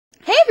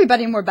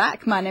everybody, and we're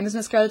back. My name is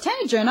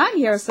MissScarletTanager, and I'm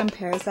here with some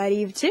Parasite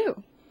Eve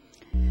 2.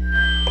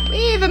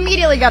 We've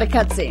immediately got a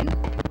cutscene.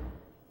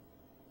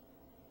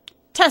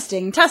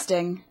 Testing.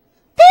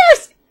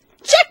 Pierce!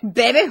 Check,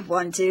 baby!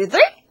 1, 2,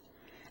 3.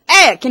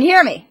 Hey, can you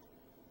hear me?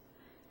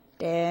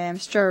 Damn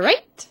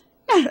straight.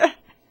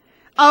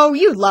 Oh,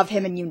 you love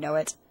him and you know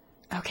it.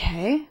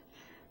 Okay.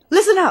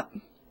 Listen up.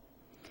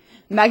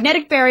 The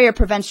magnetic barrier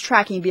prevents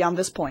tracking beyond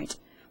this point.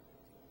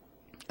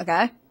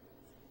 Okay?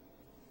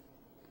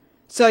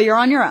 So you're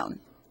on your own.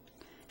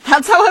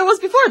 That's how I was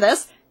before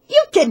this.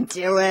 You can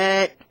do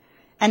it.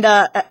 And,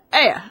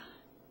 Aya.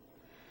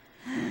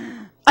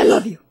 I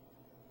love you.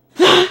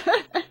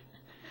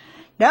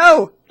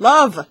 No!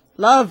 Love!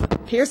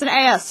 Pierce and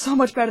Aya, so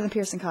much better than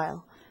Pierce and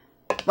Kyle.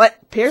 What?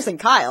 Pierce and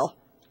Kyle?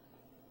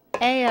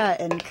 Aya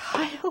and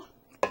Kyle?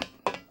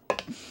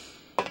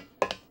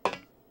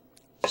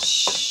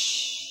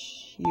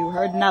 Shh. You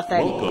heard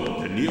nothing.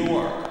 Welcome to New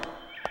York.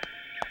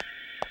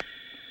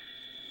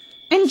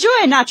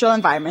 Enjoy natural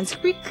environments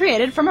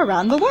created from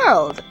around the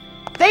world.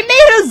 They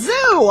made a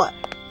zoo!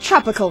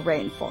 Tropical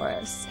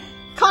rainforests,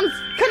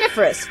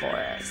 coniferous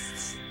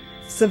forests,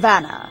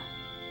 savanna,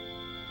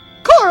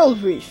 coral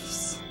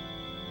reefs,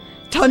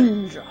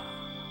 tundra,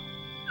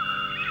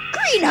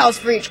 greenhouse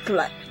for each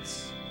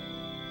climate,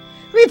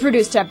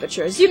 reproduced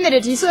temperatures,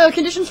 humidity, soil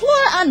conditions,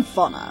 flora and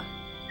fauna.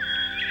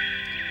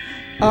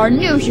 Our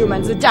new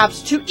humans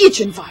adapt to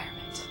each environment.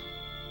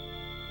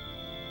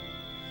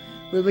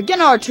 We'll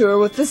begin our tour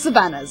with the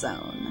Savannah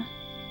Zone.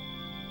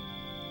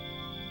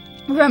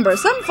 Remember,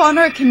 some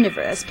fauna are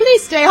carnivorous.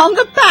 Please stay on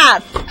the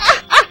path!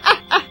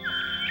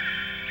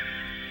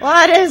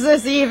 What is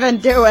this even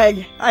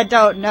doing? I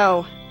don't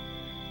know.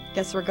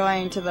 Guess we're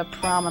going to the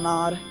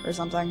promenade or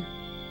something.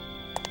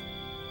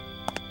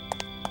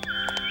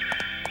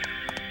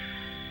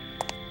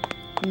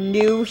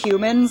 New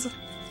humans?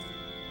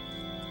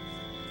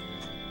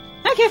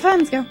 Okay, fine,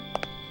 let's go.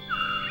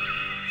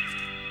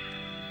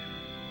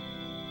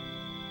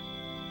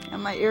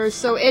 And my ear is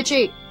so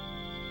itchy.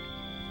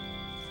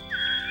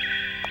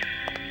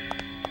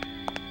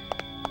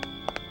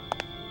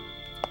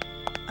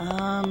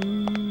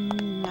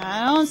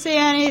 I don't see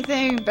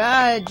anything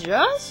bad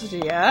just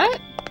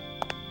yet.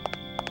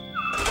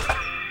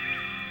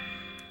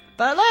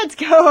 But let's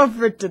go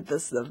over to the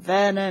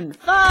savannah and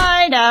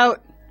find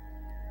out.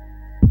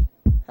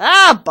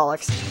 Ah,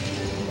 bollocks.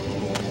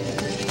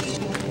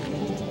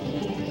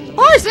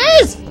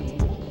 Horses!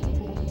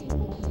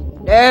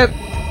 Nope.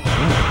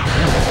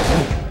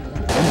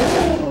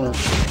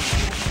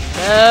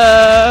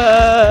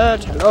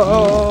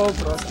 Hello,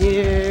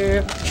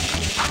 broski.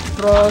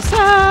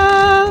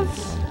 Process.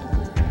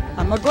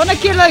 I'm gonna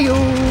kill you.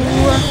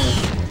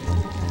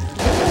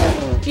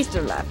 He's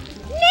still alive.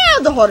 Now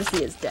the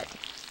horsey is dead.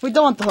 We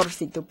don't want the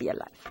horsey to be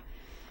alive.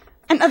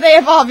 And they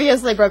have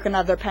obviously broken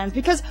out their pens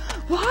because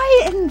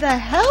why in the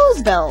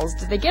hell's bells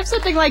did they give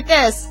something like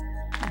this?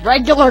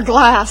 Regular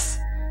glass.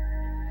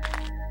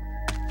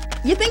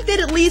 You think they'd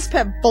at least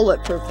put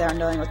bulletproof there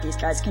knowing what these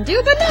guys can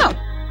do, but no.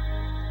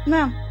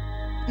 No.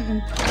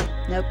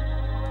 Nope.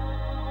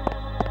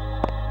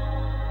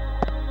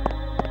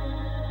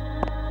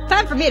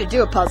 Time for me to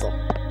do a puzzle.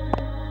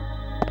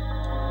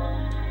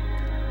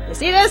 You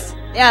see this?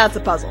 Yeah, it's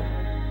a puzzle.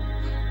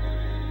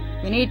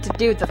 We need to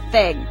do the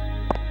thing.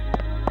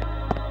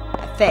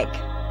 I think.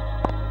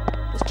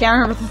 Just can't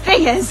remember what the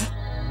thing is.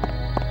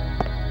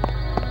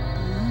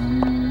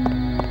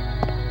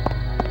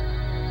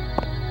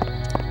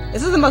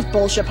 This is the most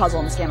bullshit puzzle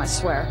in this game, I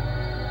swear.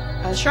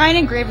 A shrine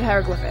engraved with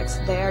hieroglyphics.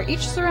 They are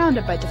each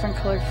surrounded by different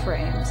colored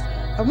frames.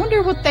 I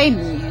wonder what they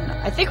mean.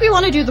 I think we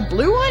want to do the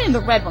blue one and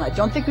the red one. I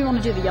don't think we want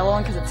to do the yellow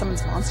one because it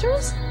summons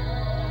monsters.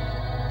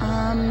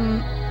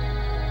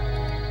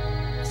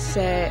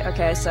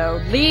 Okay,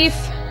 so leaf,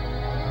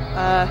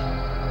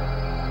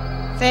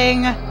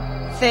 thing,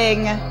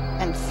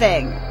 and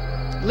thing.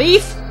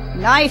 Leaf,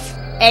 knife,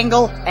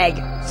 angle,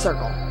 egg,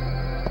 circle.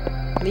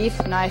 Leaf,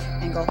 knife,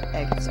 angle,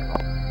 egg,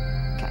 circle.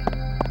 Okay.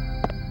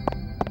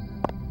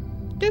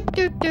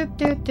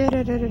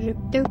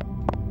 Doop.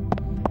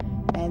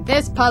 And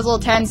this puzzle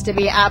tends to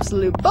be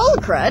absolute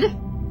bullcrud.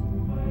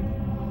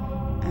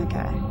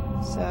 Okay,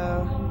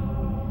 so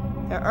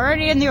they're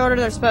already in the order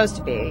they're supposed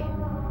to be.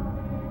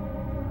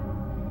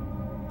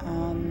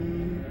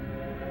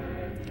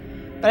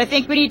 But I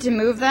think we need to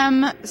move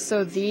them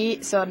so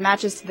it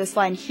matches to this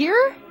line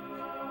here,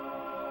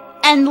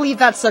 and leave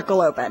that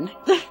circle open.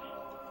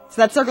 So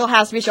that circle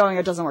has to be showing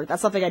it doesn't work.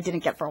 That's something I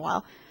didn't get for a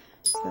while.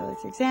 So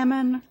let's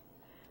examine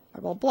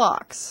marble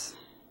blocks.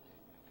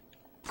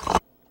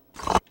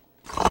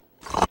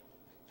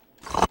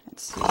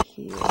 Let's see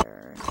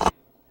here.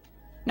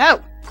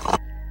 No!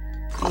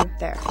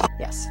 There.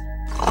 Yes.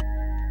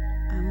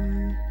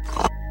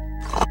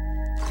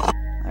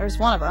 There's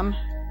one of them.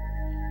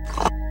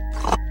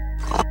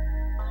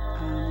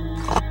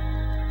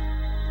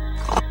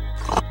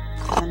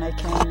 And I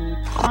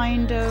can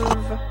kind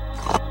of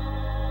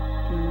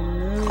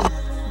move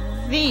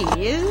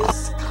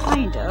these.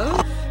 Kind of.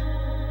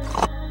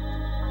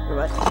 Or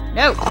what?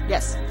 No!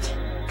 Yes.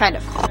 Kind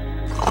of.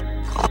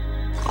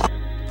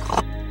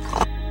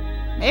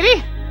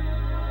 Maybe?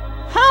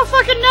 I don't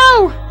fucking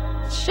know!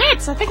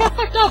 Shit, I think I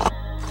fucked up.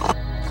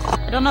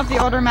 I don't know if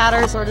the order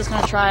matters, so we're just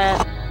gonna try it.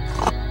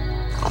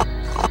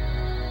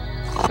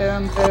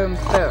 Boom, boom,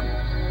 boom.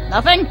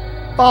 Nothing?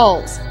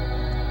 Balls.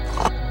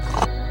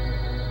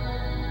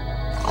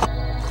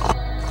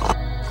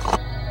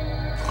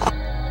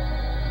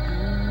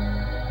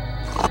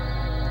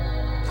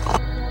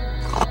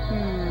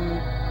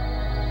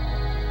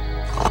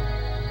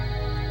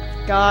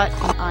 Got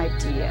an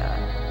idea.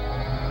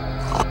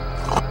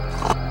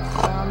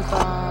 Bum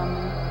bum.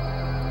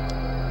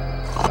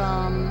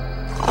 Bum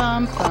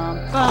bum bum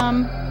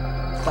bum.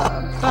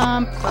 Bum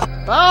bum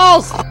bum.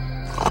 Balls!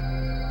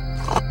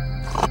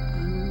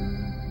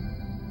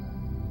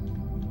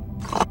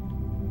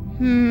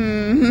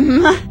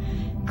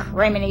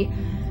 Criminy.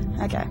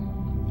 Okay.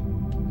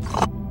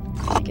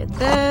 Let me get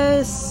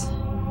this.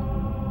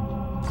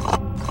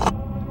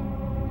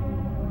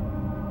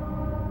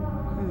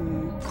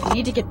 I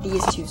need to get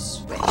these two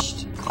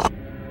switched.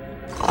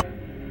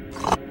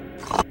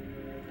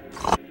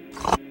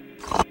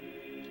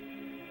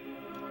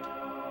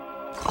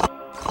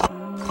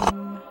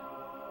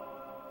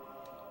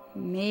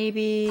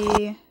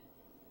 Maybe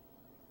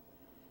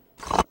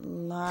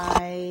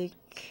like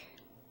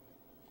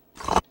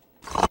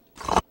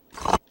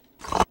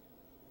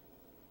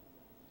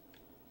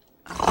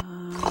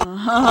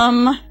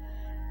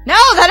no,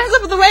 that ends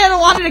up the way I don't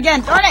want it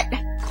again. Darn it.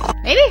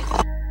 Maybe?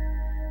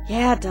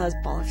 Yeah, it does.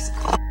 Bollocks.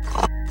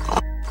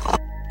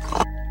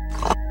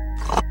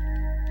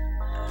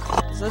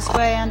 Does this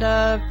way end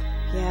up?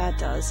 Yeah, it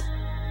does.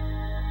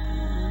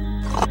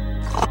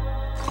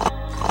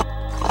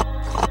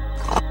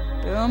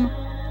 Boom.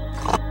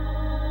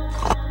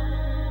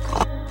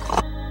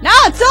 No,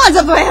 it still ends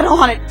up the way I don't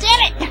want it.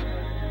 Damn it!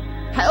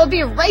 I will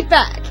be right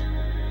back.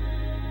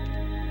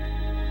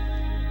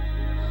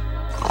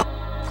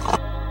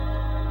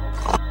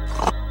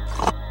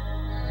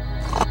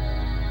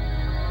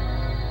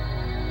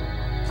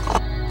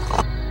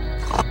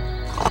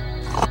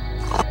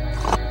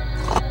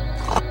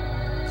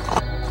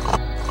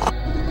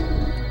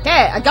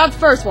 I got the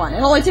first one.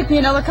 It only took me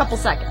another couple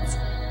seconds.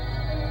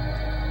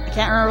 I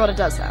can't remember what it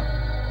does, though.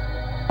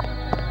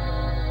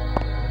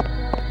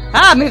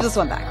 Ah, move this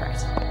one back, right.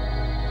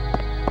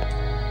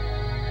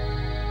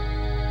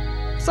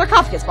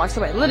 Sarcophagus box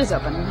away. The lid is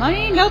open.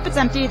 Honey, nope, it's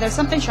empty. There's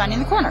something shiny in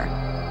the corner.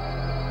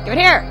 Give it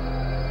here.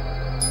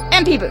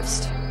 MP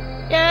boost.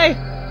 Yay.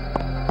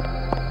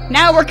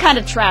 Now we're kind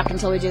of trapped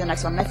until we do the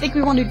next one. I think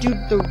we want to do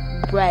the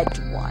red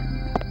one.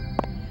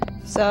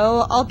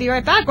 So, I'll be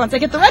right back once I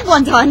get the red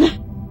one done.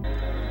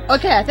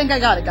 Okay, I think I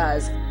got it,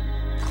 guys.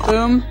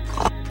 Boom.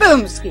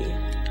 Boomski.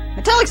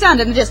 Metallic sound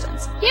in the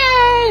distance.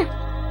 Yay!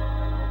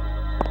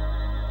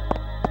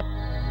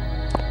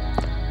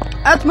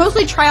 It's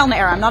mostly trial and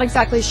error. I'm not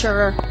exactly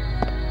sure,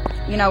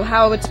 you know,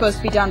 how it's supposed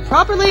to be done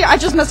properly. I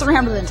just mess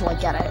around with it until I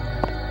get it.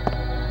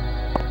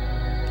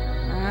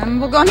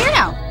 We'll go in here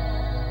now.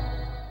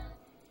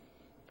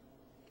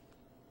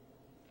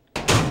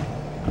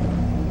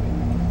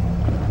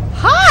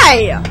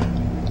 Hi!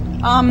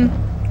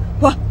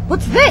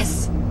 What's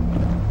this?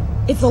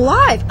 It's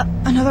alive!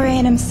 Another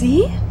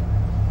ANMC?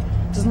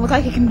 Doesn't look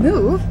like it can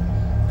move.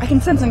 I can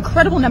sense an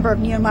incredible number of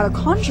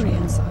neomitochondria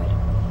inside.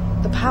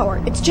 The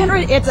power.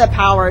 It's a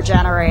power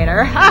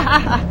generator.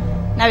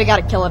 Now we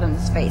gotta kill it in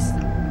its face.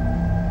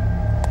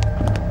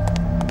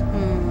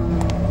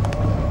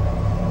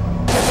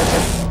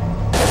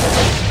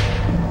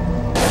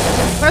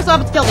 First off,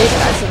 let's kill these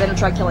guys so they don't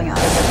try killing us.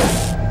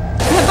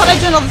 But I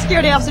did all the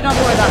security off, so don't have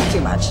to worry about it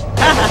too much.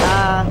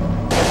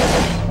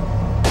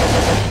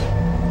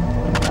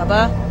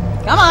 Bubba.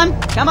 Come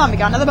on. Come on, we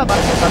got another Bubba.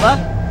 Bubba.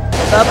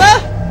 Bubba.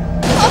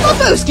 Bubba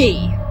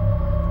Booski.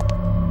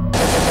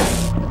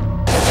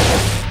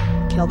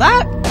 Kill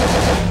that.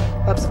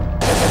 Oops.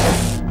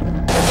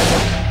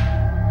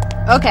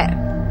 Okay.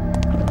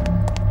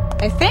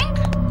 I think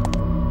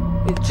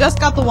we've just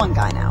got the one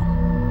guy now.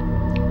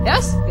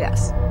 Yes?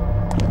 Yes.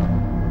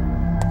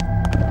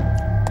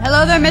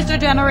 Hello there, Mr.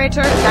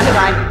 Generator. Time to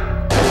die.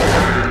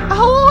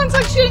 Oh, it's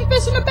like shooting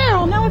fish in a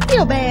barrel. Now I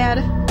feel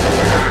bad.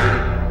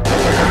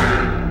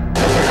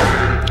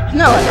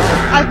 No, I don't.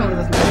 I've moved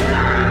this machine.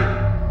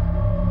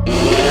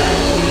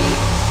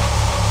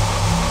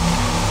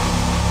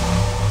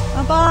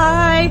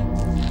 Bye-bye.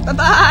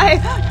 Bye-bye.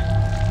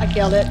 I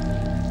killed it.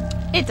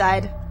 It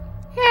died.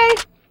 Yay.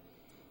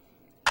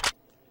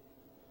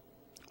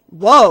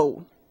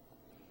 Whoa.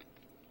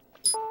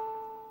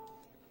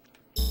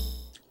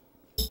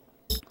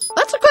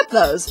 Let's equip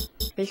those,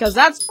 because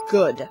that's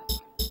good.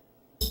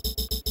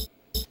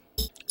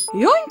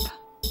 Yoink!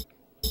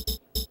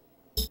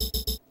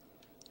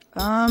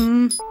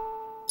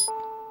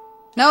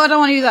 No, I don't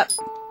want to use that.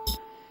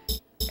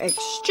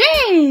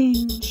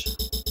 Exchange!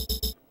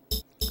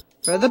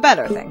 For the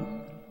better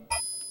thing.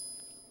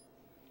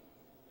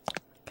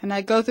 Can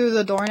I go through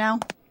the door now?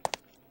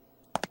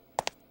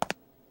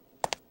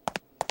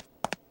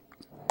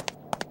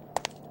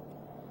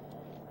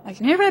 I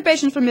can hear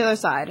vibrations from the other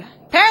side.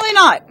 Apparently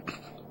not!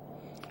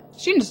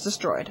 Machine is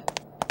destroyed.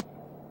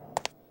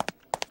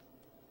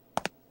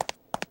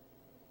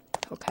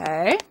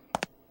 Okay.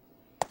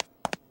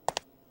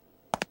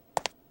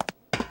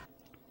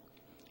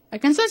 I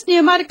can sense the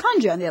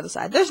mitochondria on the other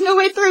side. There's no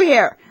way through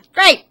here.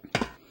 Great.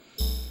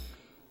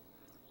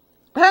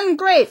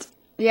 Great.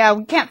 Yeah,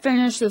 we can't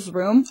finish this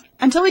room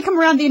until we come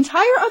around the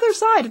entire other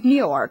side of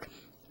NeoArc.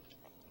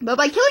 But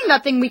by killing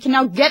that thing, we can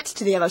now get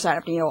to the other side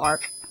of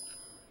NeoArc.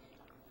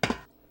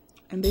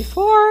 And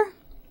before...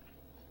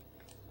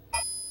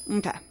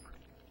 Okay.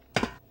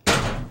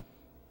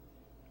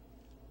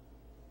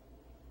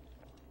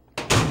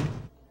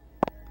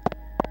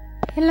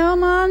 Hello,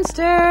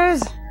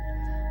 monsters!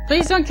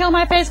 Please don't kill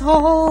my face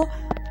hole!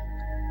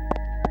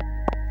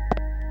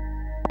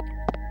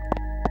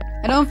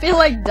 I don't feel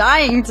like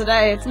dying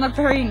today. It's not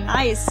very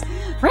nice.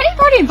 For any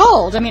party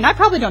involved, I mean, I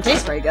probably don't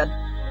taste very good.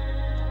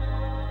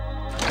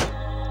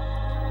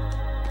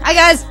 Hi,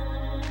 guys!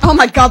 Oh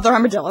my god, they're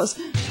armadillos.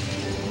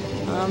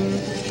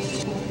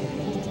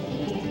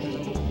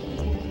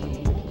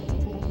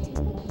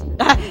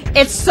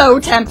 It's so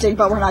tempting,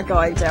 but we're not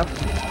going to.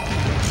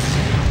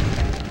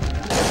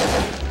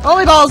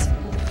 Holy balls!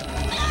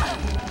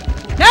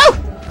 No!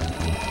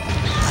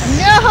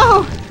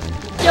 No!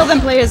 Kill them,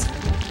 please.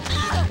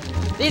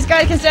 These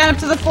guys can stand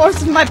up to the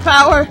force of my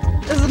power.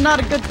 This is not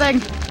a good thing.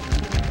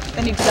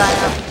 They need to die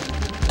now.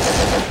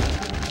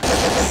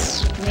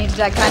 They need to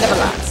die kind of a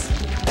lot.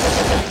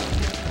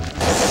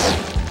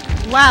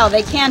 Wow,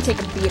 they can take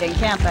a beating,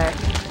 can't they?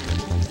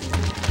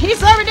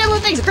 These armadillo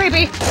things are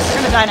creepy. They're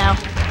gonna die now.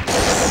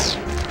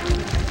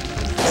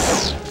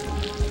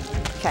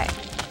 Okay,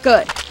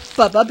 good.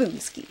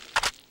 Ba-ba-boomski.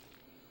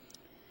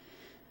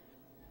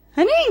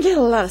 I didn't get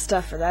a lot of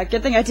stuff for that.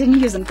 Good thing I didn't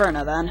use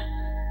Inferno then.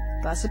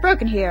 Glass is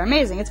broken here.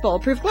 Amazing, it's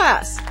bulletproof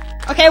glass.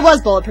 Okay, it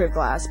was bulletproof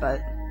glass,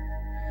 but...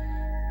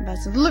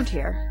 Must have lived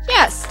here.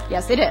 Yes!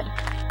 Yes, they did.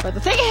 But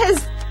the thing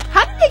is,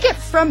 how did they get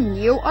from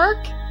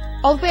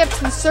NeoArc all the way up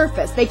to the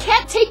surface? They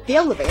can't take the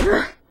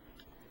elevator.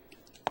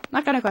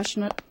 Not gonna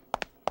question it.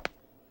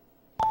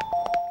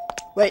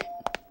 Wait.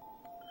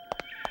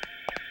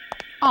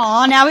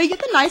 Aw, now we get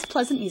the nice,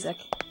 pleasant music.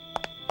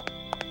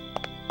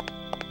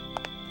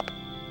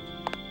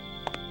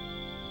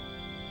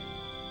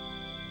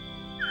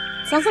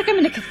 Sounds like I'm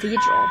in a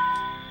cathedral.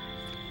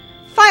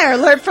 Fire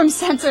alert from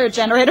sensor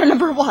generator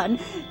number 1.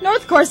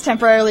 North course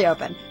temporarily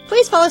open.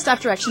 Please follow staff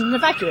directions and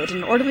evacuate in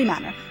an orderly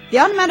manner. The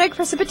automatic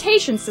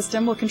precipitation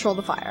system will control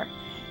the fire.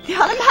 The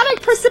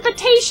automatic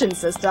precipitation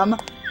system?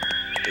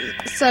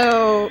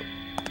 So...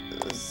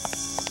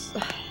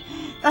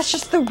 That's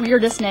just the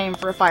weirdest name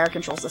for a fire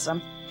control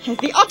system.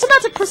 The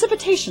automatic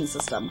precipitation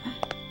system.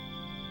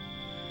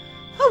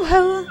 Oh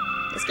well.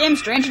 This game's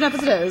strange enough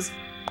as it is.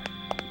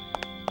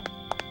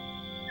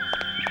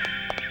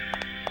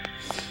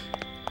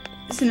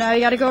 So now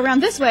you gotta go around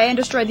this way and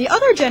destroy the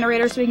other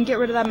generator so we can get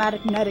rid of that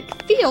magnetic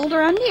field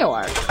around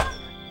NeoArc.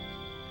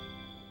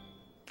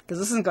 Because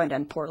this isn't going to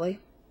end poorly.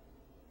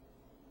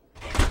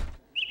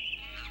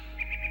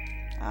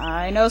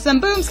 I know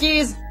some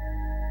boomskis!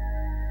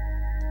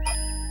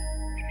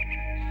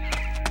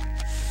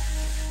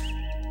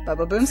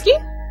 Bubba-boomski?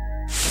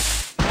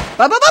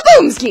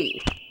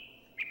 Bubba-boomski!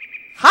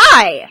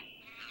 Hi!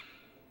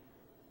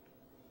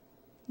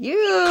 You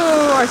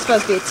are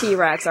supposed to be a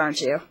T-Rex,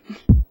 aren't you?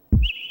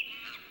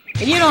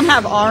 And you don't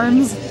have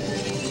arms.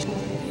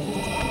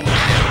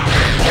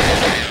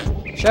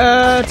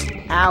 Shut.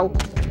 Ow.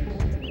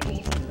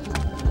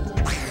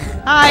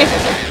 Hi.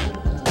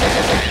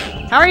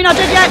 How are you not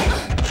dead yet?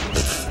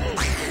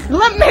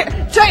 Let me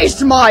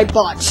taste my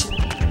butt.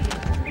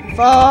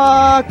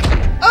 Fuck.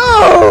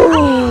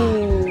 Oh!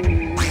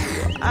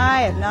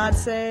 I have not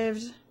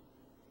saved.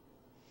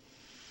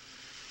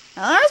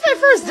 Well, that was my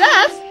first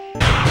death.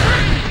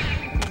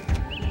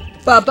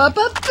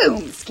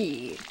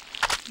 Ba-ba-ba-boomski.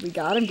 We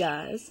got him,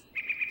 guys.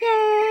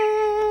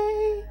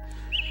 Yay!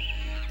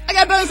 I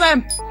got bonus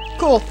time!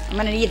 Cool. I'm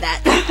gonna need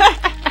that.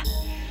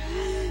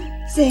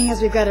 Seeing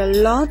as we've got a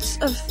lot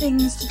of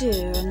things to do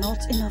and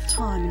not enough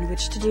time in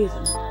which to do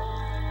them.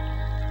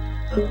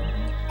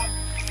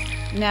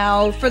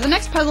 Now, for the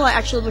next puzzle, I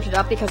actually looked it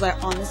up because I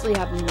honestly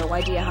have no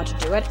idea how to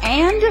do it.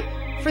 And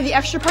for the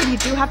extra part, you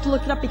do have to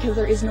look it up because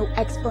there is no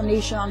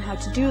explanation on how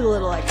to do the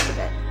little extra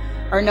bit.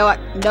 Or no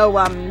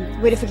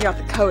way to figure out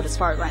the code as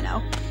far as I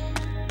know.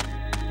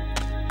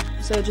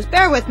 So just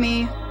bear with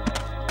me.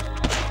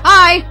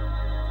 Hi!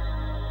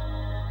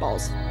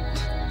 Balls.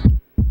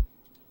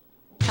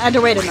 I had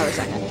to wait another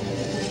second.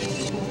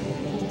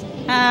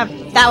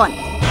 That one.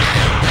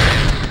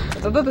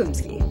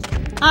 Ba-ba-boomski.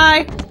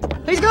 Hi!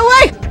 Please go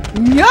away!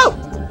 No!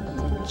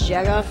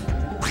 Jag off.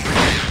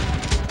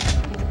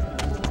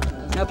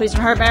 No, please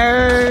don't hurt me.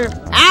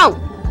 Ow!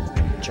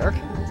 Jerk.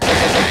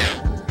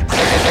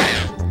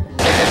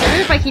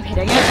 Maybe if I keep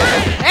hitting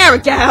it. There we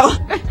go!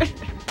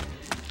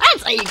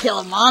 That's how you kill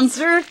a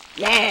monster!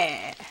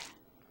 Yeah!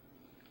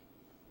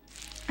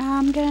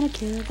 I'm gonna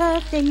kill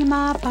the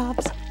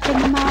thingy-my-bobs,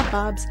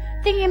 thingy-my-bobs,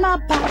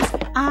 thingy-my-bobs.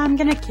 I'm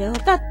gonna kill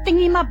the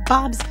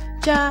thingy-my-bobs,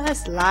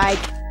 just like...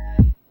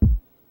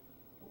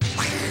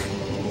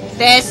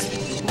 this.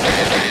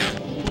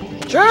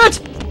 Shoot!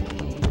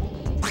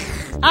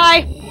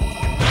 Hi!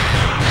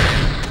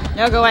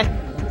 No, go away.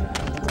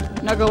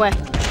 No, go away.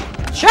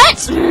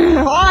 Shit!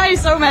 Why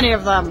so many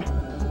of them?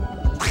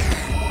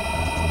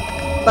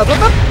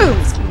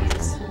 Boom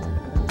skis.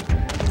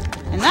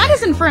 And that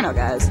is Inferno,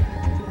 guys.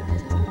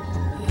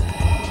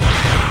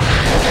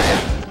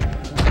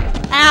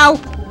 Ow!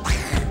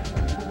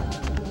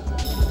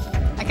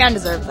 I kinda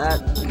deserve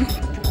that.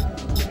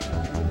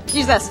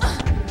 Use this.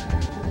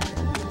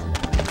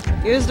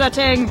 Use that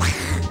thing.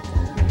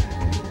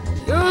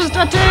 Use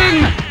that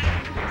thing!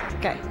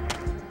 Okay.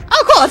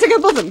 Oh, cool! I took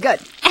out both of them. Good.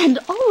 And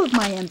all of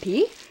my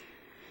MP.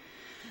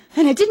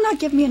 And it did not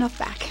give me enough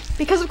back.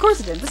 Because of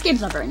course it did. This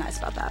game's not very nice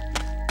about that.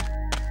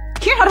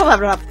 You're not allowed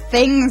to have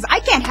things.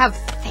 I can't have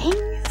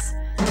things.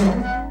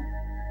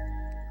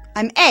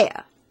 I'm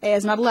Aya.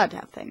 Aya's not allowed to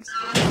have things.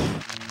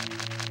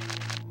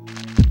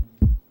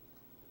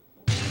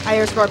 I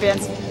hear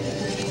scorpions.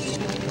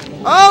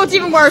 Oh, it's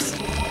even worse.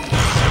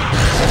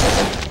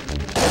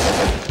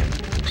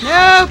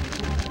 Nope.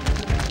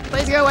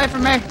 Please go away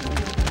from me.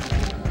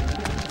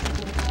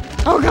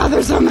 Oh god,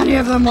 there's so many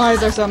of them. Why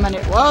is there so many?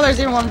 Whoa, there's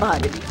even one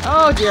behind me.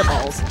 Oh, dear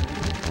balls.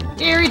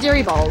 Deary,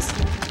 deary balls.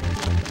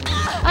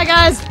 Hi,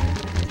 guys.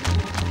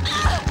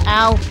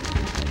 Ow.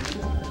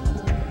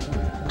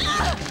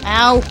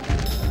 Ow.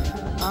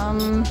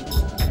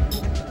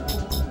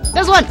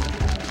 There's one.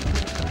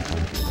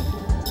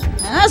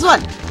 And there's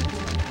one.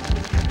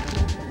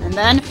 And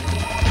then,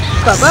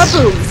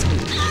 ba-ba-boom.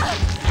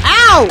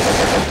 Ow!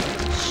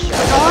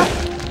 Shut off.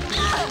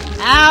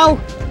 Ow!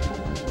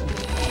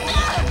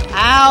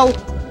 Ow!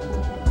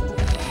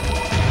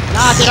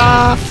 Knock it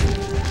off!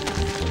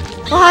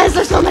 Why is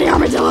there so many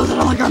armadillos? I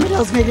don't like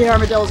armadillos. Make the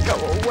armadillos go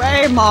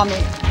away,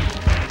 mommy.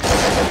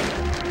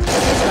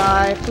 Please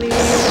die,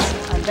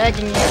 please. I'm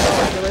begging you.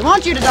 I really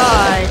want you to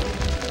die.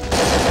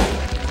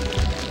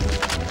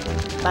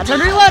 Bad time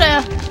to reload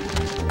it.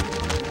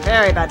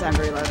 Very bad time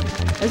to reload.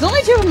 There's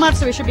only 2 of them left,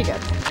 so we should be good.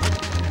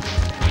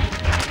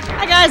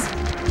 Hi, guys.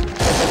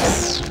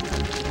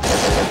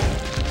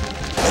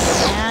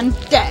 And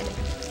dead.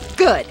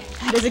 Good.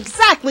 That is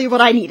exactly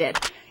what I needed.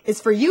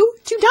 Is for you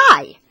to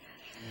die.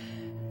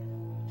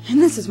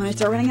 And this is when I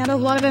start running out of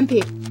a lot of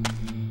MP.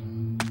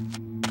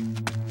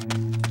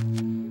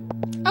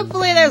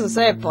 Hopefully there's a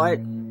save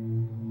point.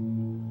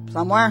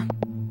 Somewhere.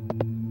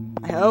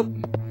 I hope.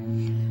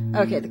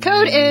 Okay, the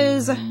code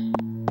is...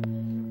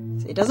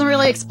 It doesn't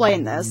really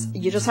explain this.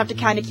 You just have to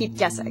kind of keep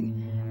guessing.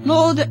 An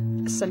old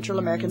Central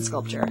American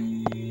sculpture.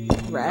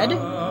 Red.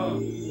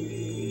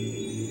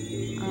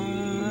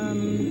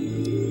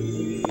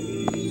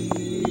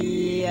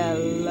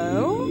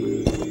 Yellow.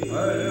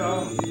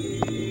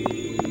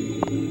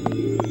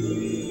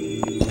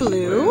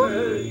 Blue.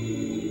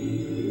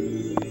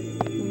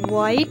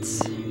 White.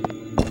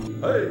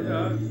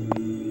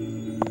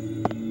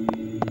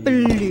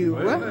 Blue.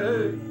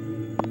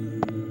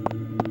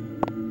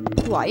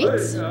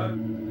 White.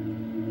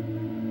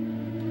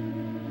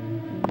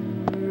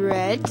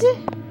 Red.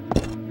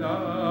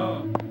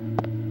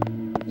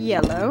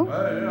 Yellow.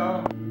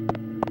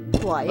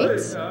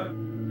 White.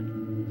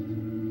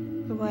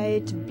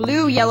 White.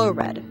 Blue, yellow,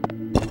 red.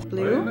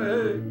 Blue.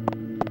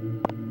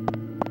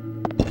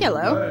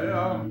 Yellow.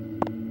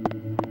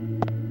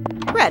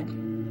 Red.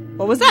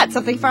 What was that?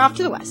 Something far off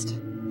to the west.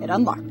 It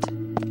unlocked.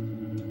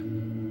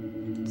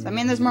 Does that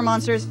mean there's more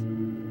monsters?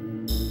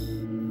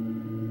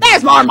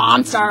 There's more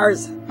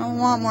monsters! I don't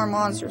want more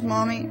monsters,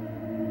 Mommy.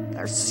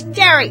 They're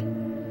scary!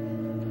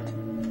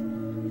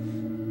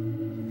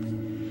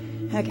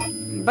 Okay.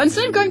 But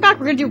instead of going back,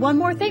 we're gonna do one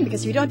more thing,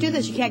 because if you don't do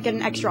this, you can't get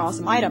an extra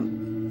awesome item.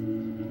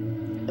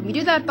 And we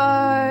do that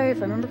by, if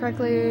I remember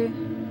correctly...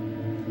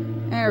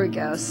 There we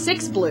go.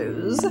 6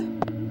 blues.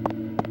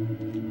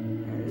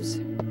 There's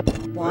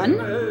 1,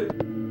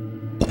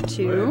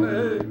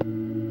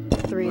 2,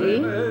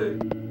 3,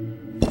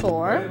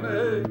 4,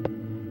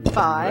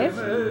 5,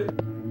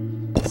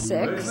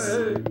 6,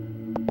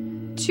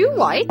 2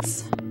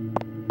 whites,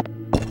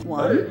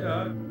 1,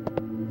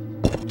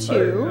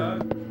 2,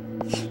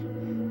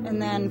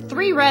 and then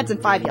 3 reds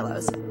and 5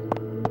 yellows.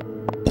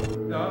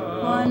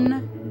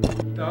 1,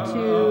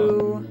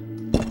 2,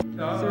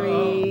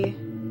 3,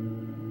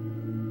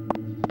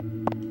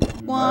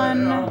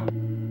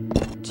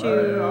 1,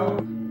 2,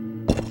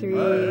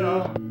 3,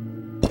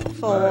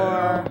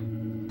 4,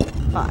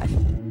 5.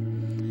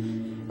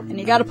 And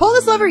you gotta pull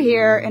this lever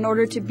here in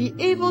order to be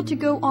able to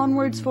go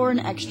onwards for an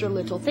extra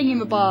little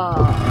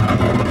thingamabob.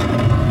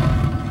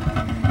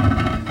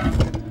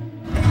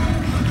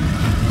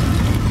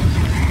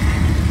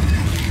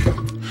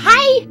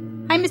 Hi!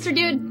 Hi, Mr.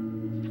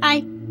 Dude.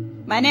 Hi.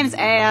 My name's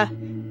Aya.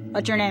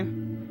 What's your name?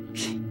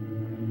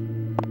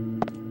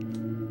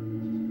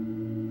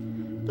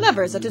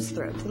 Lever is at its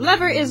throat. The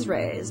lever is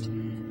raised.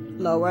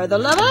 Lower the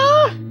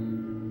lever!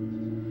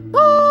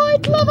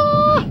 Right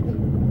lever!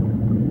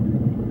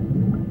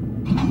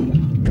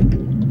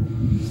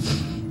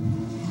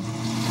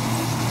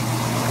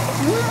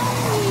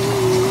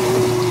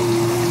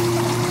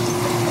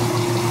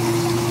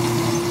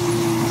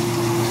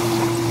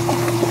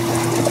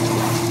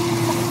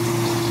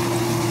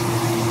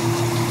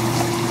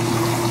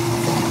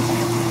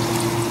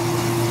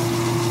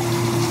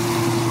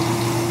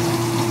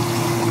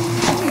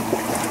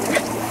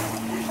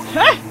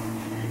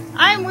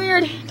 I'm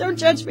weird. Don't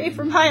judge me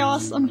for my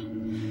awesome.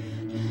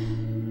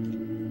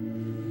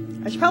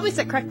 I should probably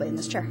sit correctly in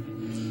this chair.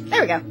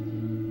 There we go.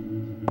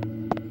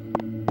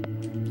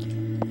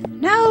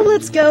 Now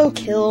let's go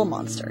kill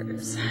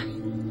monsters.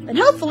 And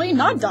hopefully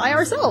not die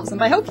ourselves. And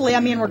by hopefully,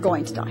 I mean we're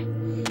going to die.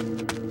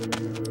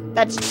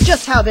 That's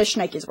just how this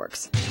Schnikes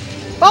works.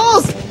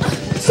 Balls!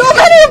 So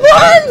many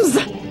worms!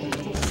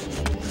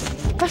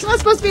 There's not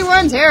supposed to be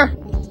worms here.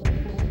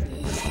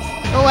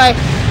 Go away.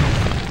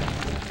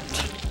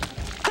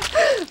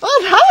 Well,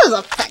 that was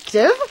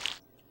effective.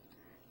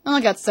 I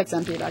only got 6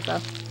 MP back, though.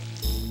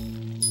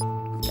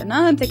 Okay,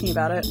 now that I'm thinking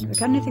about it, we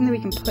got anything that we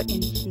can put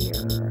in here?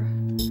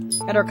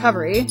 Got a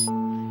recovery.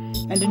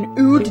 And an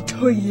eau de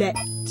toilette.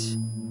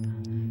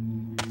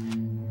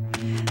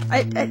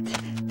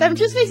 That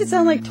just makes it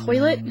sound like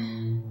toilet.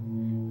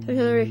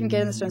 We can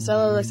get in the stone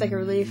cellar. Looks like a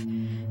relief.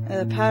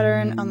 The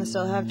pattern on the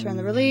still have turned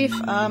the relief.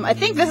 I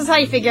think this is how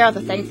you figure out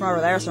the thing from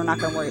over there, so we're not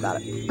going to worry about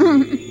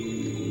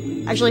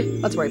it. Actually,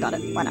 let's worry about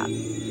it. Why not?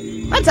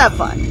 Let's have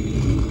fun.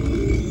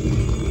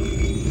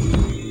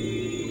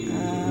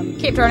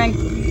 Keep turning.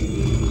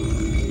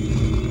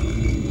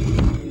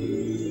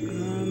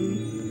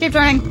 Keep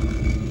turning.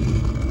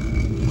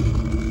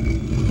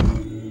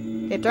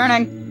 Keep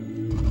turning.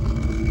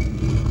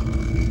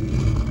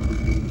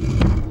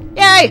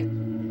 Yay!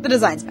 The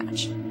designs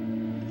match.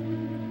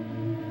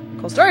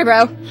 Cool story,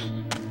 bro.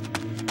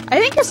 I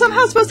think you're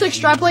somehow supposed to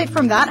extrapolate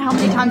from that how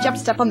many times you have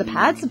to step on the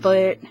pads,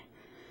 but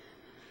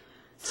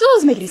still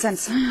doesn't make any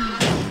sense.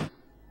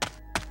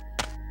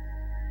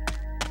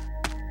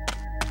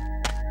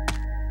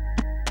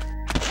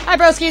 Hi,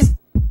 broskies.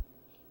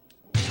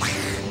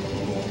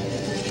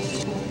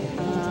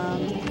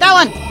 That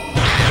one.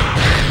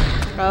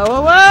 Go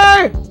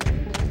away.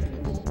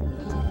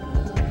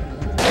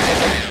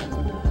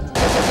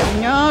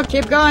 No,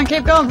 keep going,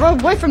 keep going. Roll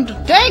away from the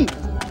thing.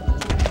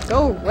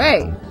 Go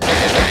away.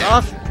 Get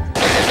off.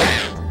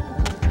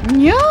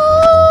 No.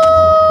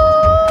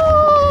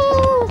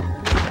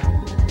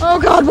 Oh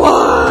God,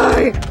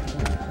 why?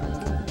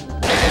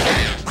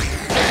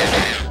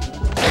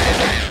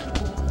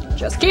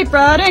 Just keep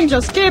running,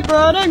 just keep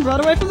running.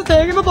 Run away from the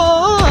thing of a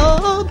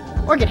bomb.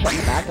 Or get hit in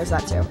the back. There's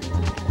that too.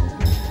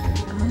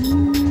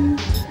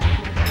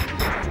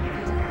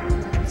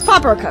 Let's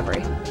pop a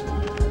recovery.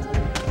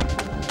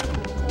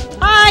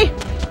 Hi!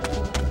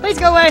 Please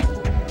go away.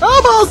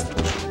 Oh, balls!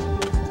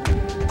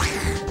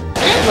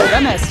 Can't believe I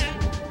missed.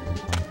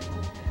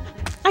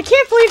 I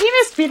can't believe he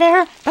missed me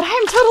there, but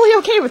I'm totally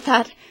okay with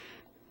that.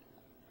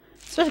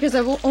 Especially because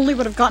I only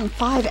would have gotten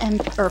 5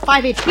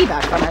 HP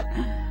back from it.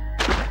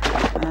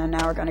 And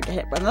now we're gonna get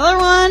hit with another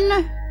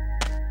one.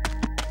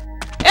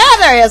 Yeah,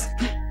 there he is!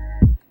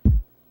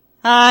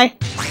 Hi.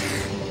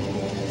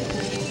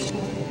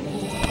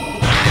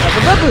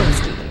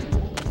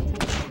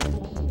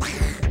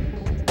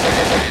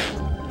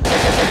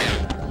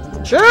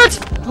 Shoot!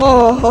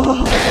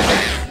 Oh.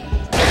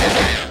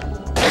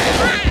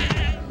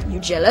 You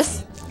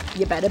jealous?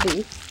 You better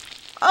be.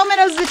 Oh, my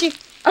nose is itchy.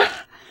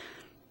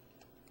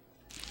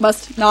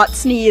 Must not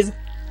sneeze.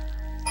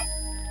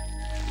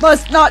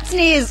 Must not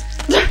sneeze.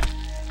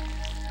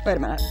 Wait a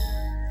minute.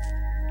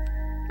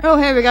 Oh,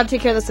 hey, we gotta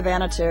take care of the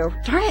savannah, too.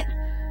 Darn it!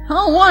 I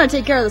don't want to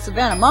take care of the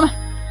savannah, Mama.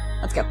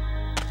 Let's go.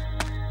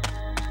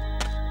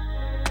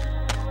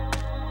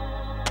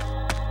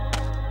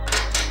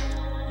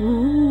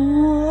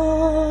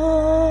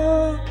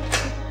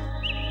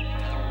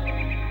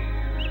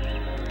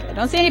 Okay, I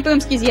don't see any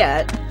boomskis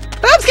yet.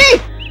 Boomski!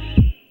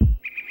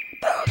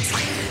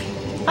 Boomski!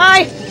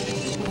 Hi!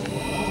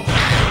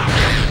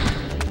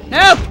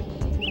 No!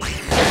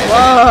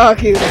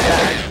 Fuck you,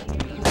 bag.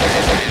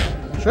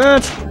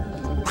 Shit!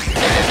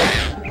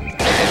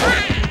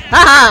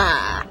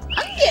 Haha!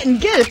 I'm getting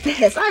good at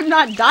this. I'm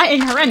not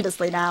dying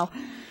horrendously now.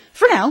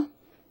 For now.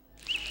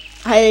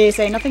 I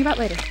say nothing about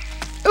later.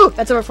 Ooh,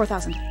 that's over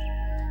 4,000.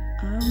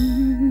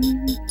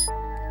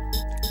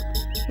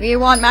 We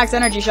want max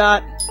energy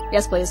shot.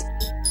 Yes, please.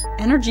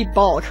 Energy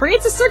ball.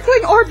 Creates a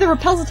circling orb that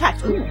repels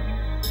attacks. Ooh.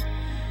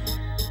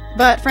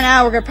 But for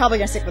now, we're probably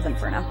gonna stick with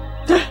Inferno.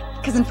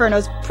 Because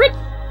Inferno's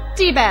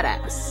pretty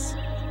badass.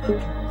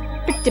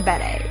 Pretty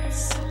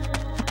badass.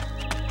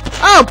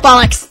 Oh,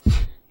 bollocks!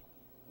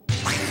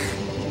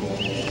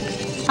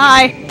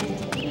 Hi.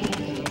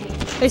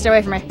 Please stay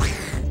away from me.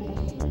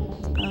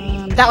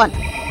 That one.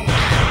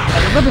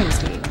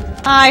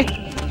 Hi.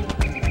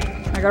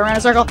 I go around a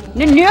circle.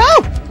 No!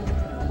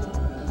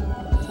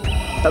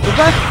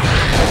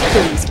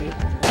 Boomski.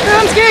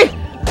 Boomski!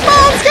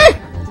 Boomski!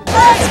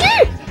 Boomski!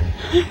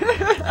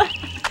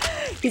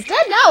 He's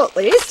dead now, at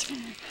least.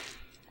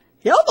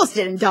 He almost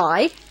didn't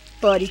die,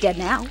 but he's dead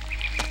now.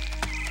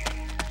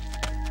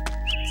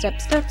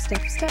 Step, step,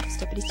 step, step,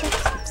 steppity step,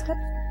 step, step.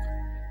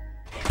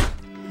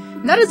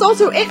 That is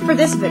also it for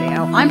this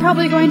video. I'm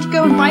probably going to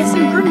go and buy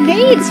some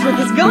grenades for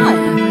this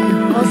gun.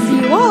 I'll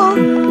see you all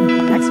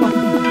next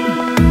one.